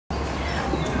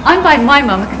I'm buying my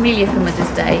mum a camellia for Mother's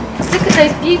Day. Look at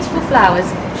those beautiful flowers,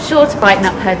 sure to brighten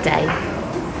up her day.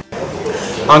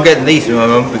 I'm getting these for my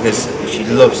mum because she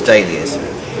loves dahlias.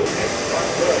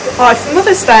 Right, for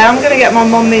Mother's Day I'm going to get my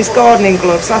mum these gardening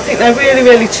gloves. I think they're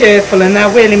really cheerful and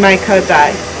they'll really make her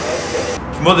day.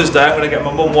 For Mother's Day I'm going to get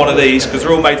my mum one of these because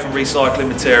they're all made from recycling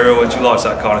material and she likes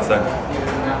that kind of thing.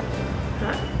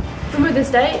 For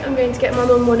Mother's Day I'm going to get my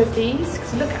mum one of these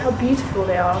because look at how beautiful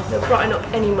they are. They'll brighten up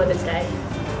any Mother's Day.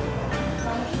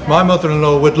 My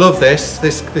mother-in-law would love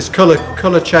this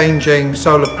colour changing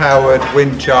solar powered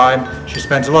wind chime. She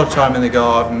spends a lot of time in the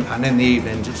garden and in the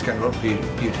evenings it's going to look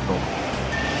beautiful.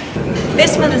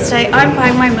 This Mother's Day I'm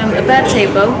buying my mum a bird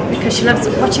table because she loves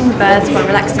watching the birds while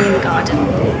relaxing in the garden.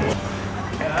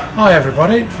 Hi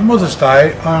everybody, for Mother's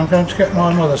Day I'm going to get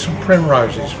my mother some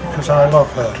primroses because I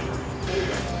love her.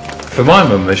 For my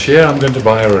mum this year I'm going to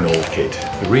buy her an orchid.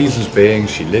 The reasons being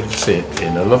she lives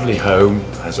in a lovely home,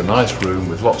 has a nice room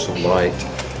with lots of light,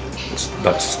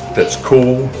 that's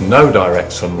cool, no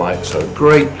direct sunlight, so a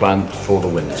great plant for the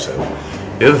windowsill.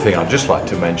 The other thing I'd just like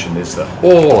to mention is that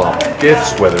all our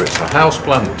gifts, whether it's a house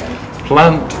plant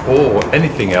or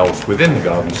anything else within the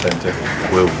garden centre,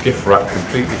 will gift wrap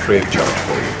completely free of charge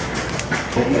for you.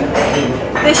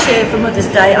 This year for Mother's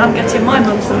Day I'm getting my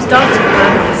mum some starter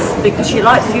plants because she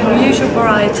likes the unusual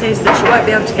varieties that she won't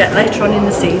be able to get later on in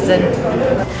the season.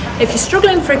 If you're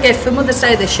struggling for a gift for Mother's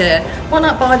Day this year, why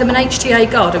not buy them an HTA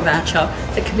garden voucher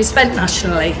that can be spent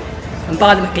nationally and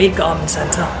buy them at Glebe Garden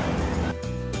Centre.